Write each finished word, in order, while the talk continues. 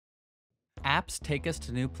Apps take us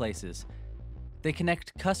to new places. They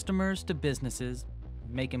connect customers to businesses,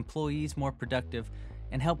 make employees more productive,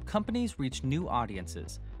 and help companies reach new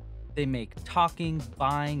audiences. They make talking,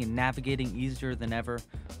 buying, and navigating easier than ever,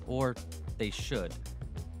 or they should.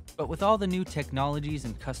 But with all the new technologies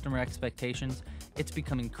and customer expectations, it's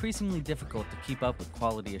become increasingly difficult to keep up with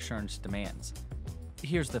quality assurance demands.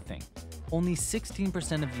 Here's the thing, only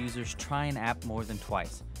 16% of users try an app more than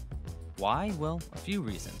twice. Why? Well, a few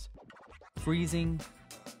reasons. Freezing,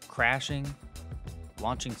 crashing,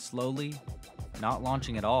 launching slowly, not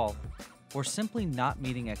launching at all, or simply not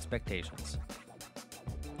meeting expectations.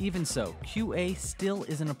 Even so, QA still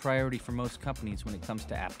isn't a priority for most companies when it comes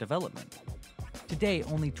to app development. Today,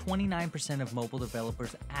 only 29% of mobile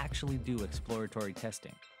developers actually do exploratory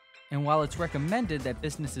testing. And while it's recommended that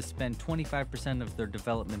businesses spend 25% of their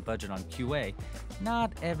development budget on QA,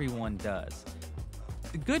 not everyone does.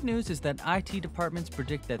 The good news is that IT departments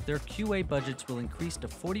predict that their QA budgets will increase to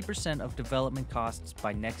 40% of development costs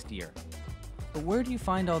by next year. But where do you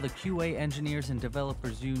find all the QA engineers and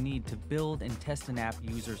developers you need to build and test an app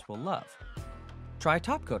users will love? Try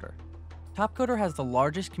Topcoder. Topcoder has the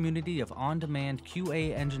largest community of on-demand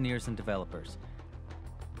QA engineers and developers.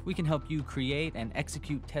 We can help you create and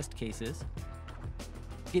execute test cases,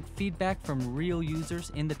 get feedback from real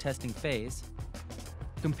users in the testing phase,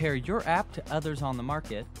 compare your app to others on the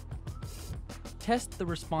market, test the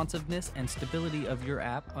responsiveness and stability of your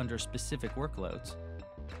app under specific workloads,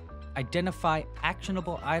 identify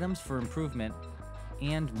actionable items for improvement,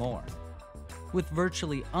 and more. With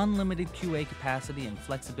virtually unlimited QA capacity and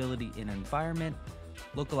flexibility in environment,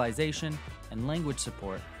 localization, and language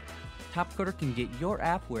support, Topcoder can get your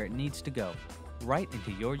app where it needs to go, right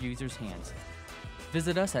into your users' hands.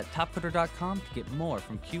 Visit us at topcoder.com to get more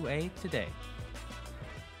from QA today.